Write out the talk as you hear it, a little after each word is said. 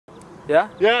Yeah?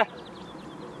 Yeah.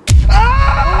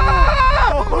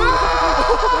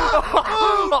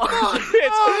 Oh,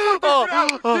 shit!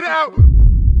 Get it out!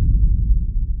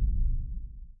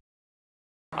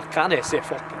 I can't hear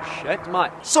fucking shit,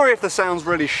 mate. Sorry if the sound's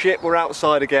really shit, we're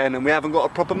outside again and we haven't got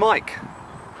a proper mic.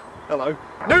 Hello.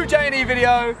 New J&E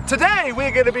video. Today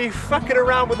we're going to be fucking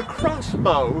around with a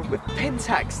crossbow. With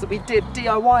Pin-Tacs that we did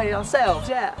DIY ourselves,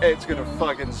 yeah. It's going to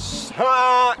fucking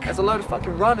suck. There's a load of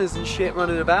fucking runners and shit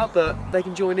running about, but they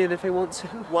can join in if they want to.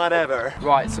 Whatever.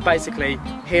 Right, so basically,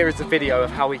 here is a video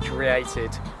of how we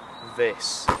created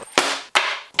this.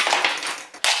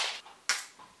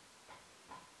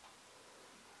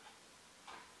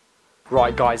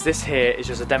 Right guys, this here is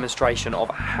just a demonstration of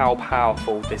how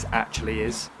powerful this actually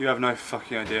is. You have no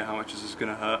fucking idea how much this is going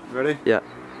to hurt. Ready? Yeah.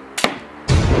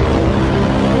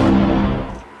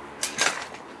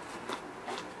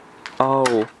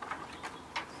 Oh.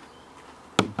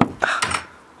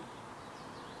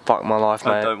 Fuck my life,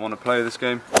 mate. I don't want to play this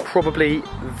game. Probably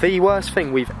the worst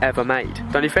thing we've ever made.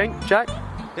 Don't you think, Jack?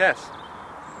 Yes.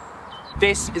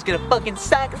 This is gonna fucking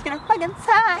suck, it's gonna fucking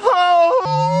suck!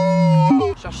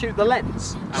 Oh! Shall I shoot the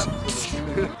lens?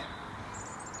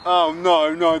 Oh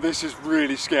no, this is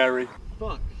really scary.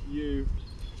 Fuck you.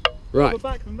 Right. Go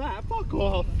back from that, fuck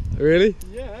off. Really?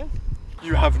 Yeah.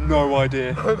 You have no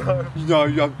idea. No,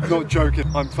 I'm not joking.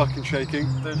 I'm fucking shaking.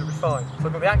 Dude, you'll be fine. So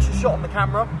I've got the action shot on the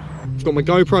camera. I've got my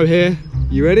GoPro here.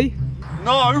 You ready?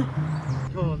 No!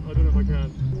 God, I don't know if I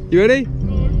can. You ready?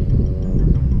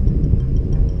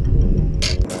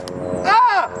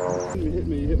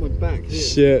 You hit my back here.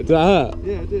 Shit, did that hurt?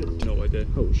 Yeah, it did. No idea.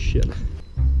 Oh shit.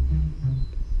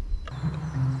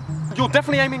 You're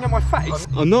definitely aiming at my face.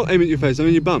 I'm not aiming at your face, I'm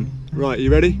in your bum. Right,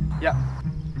 you ready? Yeah.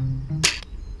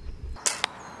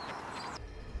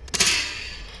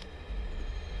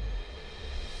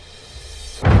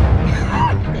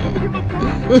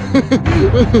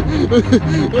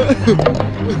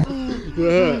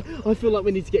 I feel like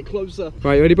we need to get closer.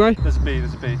 Right, you ready, bro? There's a bee,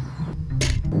 there's a bee.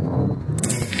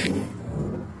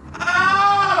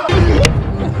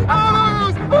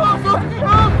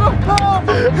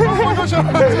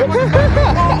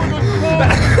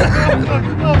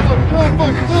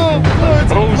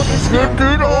 Oh shit,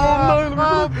 dude! Oh no!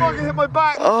 Oh, fucking hit my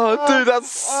back! Oh dude, that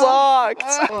sucked!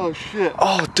 Oh shit!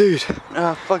 Oh dude!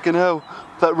 Ah, fucking hell!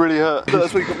 That really hurt.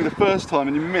 That's what you got me the first time,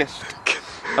 and you missed.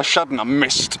 I shot and I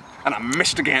missed, and I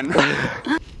missed again.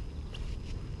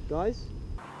 Guys,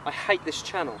 I hate this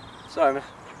channel. Sorry,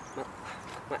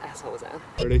 my asshole was out.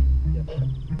 Ready? Yeah.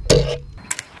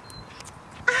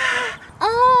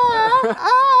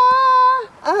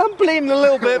 I'm bleeding a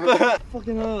little bit, but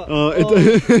fucking hurt. Oh,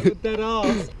 Dead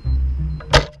ass.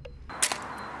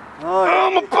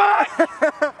 Oh, my back!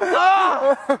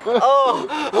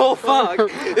 oh, fuck!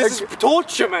 This is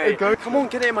torture, mate. Come on,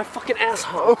 get it in my fucking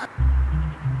asshole.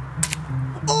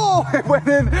 Oh, it went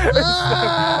in.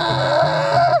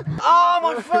 Oh,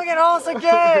 my fucking ass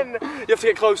again! You have to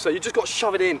get closer. You just got to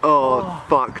shove it in. Oh,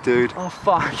 fuck, dude. Oh,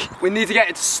 fuck. We need to get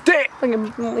it to stick.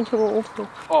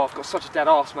 Oh, I've got such a dead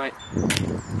ass, mate.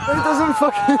 It doesn't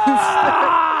fucking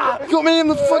stick. Got me in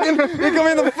the fucking. It got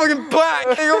me in the fucking back.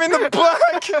 It got me in the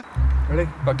back. Ready?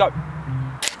 Go.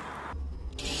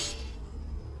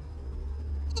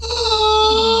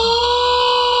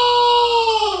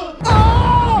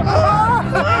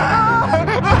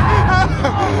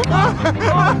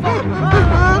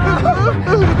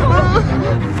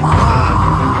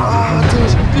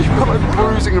 Dude, you've got like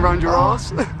bruising around your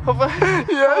ass.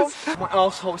 Yes. My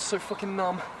asshole is so fucking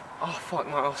numb. Oh fuck,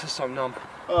 my ass is so numb.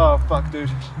 Oh fuck, dude.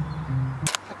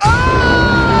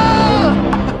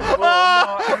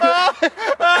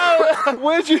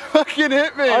 Where'd you fucking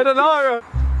hit me? I don't know.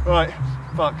 Right,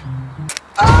 fuck.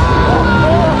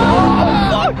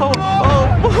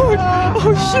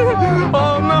 Oh shit!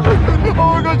 Oh no!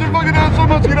 Oh my god, you fucking hurt so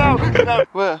much. Get out! Get out!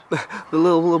 Where? The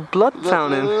little blood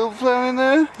fountain. Little fountain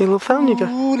there? Your little fountain you got.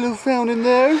 Oh, little fountain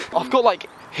there. I've got like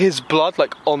his blood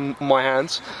like on my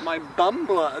hands. My bum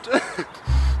blood.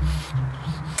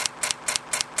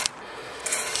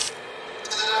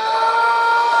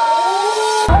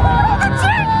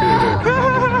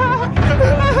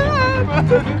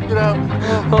 Get out.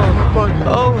 Oh, fuck.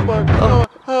 Oh, fuck.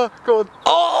 Oh, God.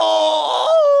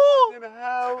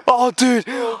 Oh, dude.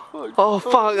 Oh,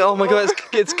 fuck. Oh my god,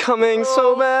 it's coming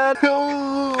so bad.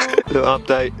 Little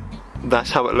update. That's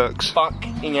how it looks.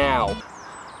 Fucking hell.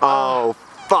 Oh,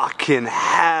 fucking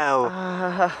hell.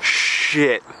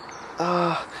 Shit.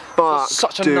 Fuck,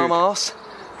 Such a dude. numb ass.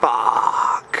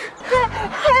 Fuck.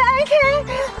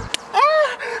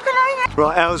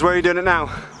 Right, Els, where are you doing it now?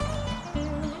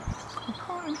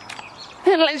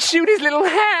 Let's shoot his little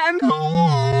hand.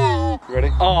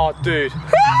 Ready? Oh, dude.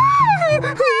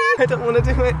 I don't want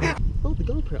to do it. Oh, the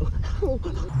GoPro. Oh.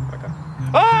 Okay.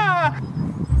 Ah!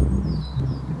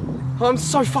 I'm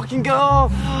so fucking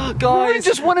guys. I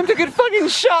just want him to get fucking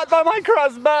shot by my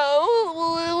crossbow.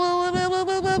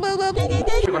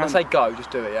 When I say go,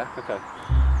 just do it, yeah? Okay.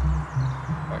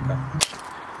 Okay.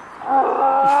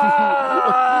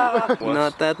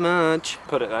 Not that much.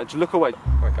 Put it there. Just look away.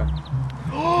 Okay.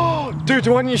 Oh, dude,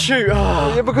 why didn't you shoot?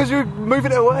 Oh, yeah, because you're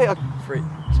moving it away. 3,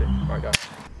 2, right, go.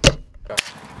 Go.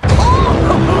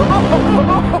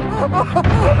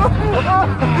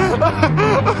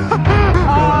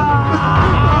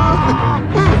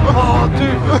 Oh,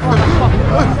 dude.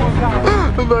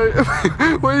 Mate,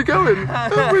 where are you going?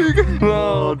 Where are you going?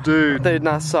 Oh, dude. Dude,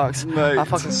 that sucks. Mate. That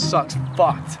fucking sucks.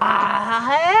 Fucked.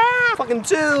 Fucking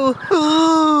two.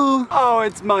 Oh,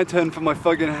 it's my turn for my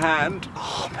fucking hand.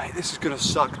 Oh, mate, this is gonna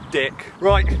suck dick.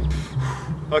 Right.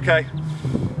 Okay.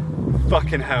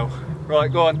 Fucking hell.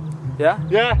 Right, go on. Yeah?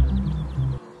 Yeah.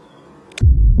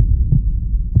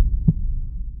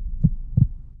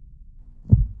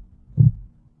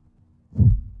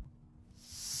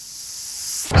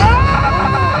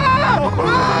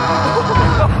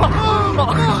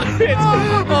 Get it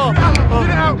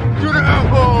out! Get it out!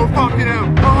 Oh, fucking hell!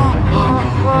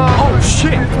 Oh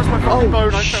shit! Oh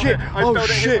shit! Oh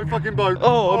shit! My fucking boat.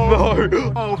 Oh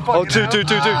no! Oh fucking hell! Dude!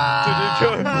 You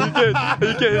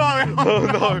good? Oh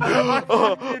no!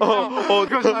 Oh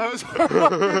because that was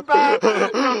fucking bad.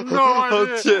 No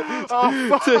idea. Oh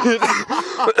shit! Dude!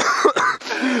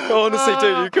 Honestly,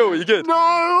 dude, you cool? You good?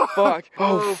 No! Fuck!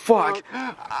 Oh fuck!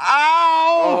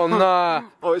 Ow! Oh no!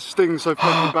 Oh, it stings so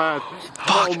fucking bad.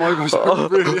 Oh my gosh,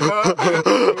 it really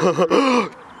hurt.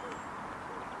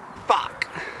 Fuck.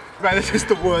 Man, this is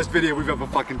the worst video we've ever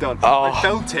fucking done. Oh. I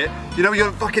felt it. You know,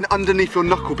 you're fucking underneath your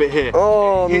knuckle bit here.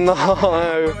 Oh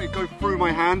no! It go through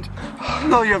my hand.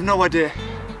 No, you have no idea.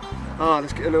 Ah,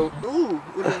 let's get a little. Ooh,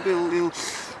 a little.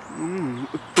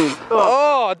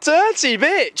 Oh, dirty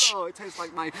bitch! Oh, it tastes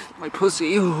like my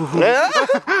pussy. How's my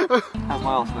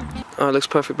ass look? Oh, it looks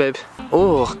perfect, babe.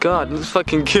 Oh god, it looks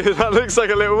fucking good. That looks like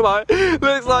a little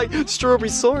looks like strawberry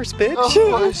sauce, bitch.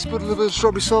 Oh, I just put a little bit of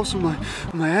strawberry sauce on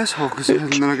my asshole because then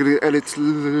I'm gonna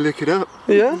lick it up.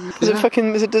 Yeah?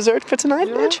 Is it dessert for tonight,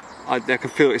 bitch? I can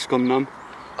feel it's gone numb.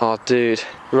 Oh, dude.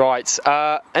 Right.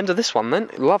 End of this one then.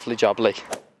 Lovely jubbly.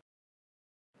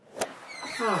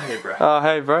 Oh, hey, bro. Oh,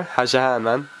 hey, bro. How's your hand,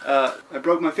 man? I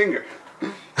broke my finger.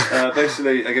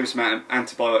 Basically, I gave some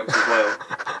antibiotics as well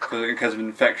because of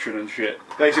infection and shit.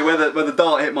 Basically, where the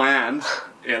dart hit my hand,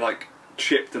 it like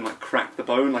chipped and like cracked the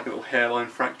bone, like a little hairline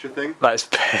fracture thing. That's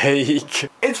peak.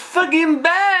 It's fucking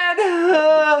bad. It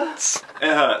hurts.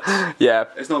 It hurts. Yeah.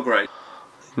 It's not great.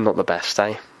 Not the best,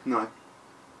 eh? No.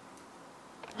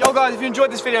 Yo, guys, if you enjoyed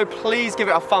this video, please give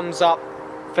it a thumbs up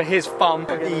for his thumb.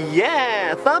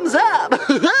 Yeah, thumbs up.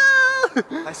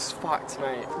 That's fucked,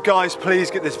 mate. Guys, please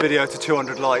get this video to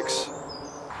 200 likes.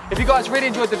 If you guys really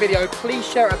enjoyed the video, please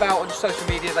share it about on your social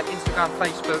media like Instagram,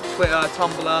 Facebook, Twitter,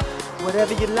 Tumblr,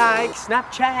 whatever you like,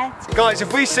 Snapchat. Guys,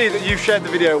 if we see that you shared the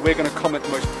video, we're going to comment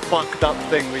the most fucked up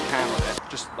thing we can on it.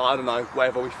 Just, I don't know,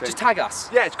 whatever we think. Just tag us.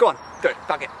 Yeah, go on, do it,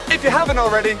 fuck it. If you haven't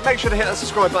already, make sure to hit that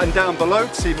subscribe button down below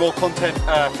to see more content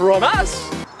from us.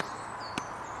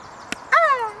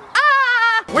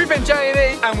 We've been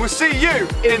J&E, and we'll see you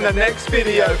in the next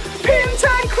video.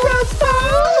 Pin-Tac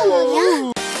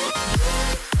Crossbow!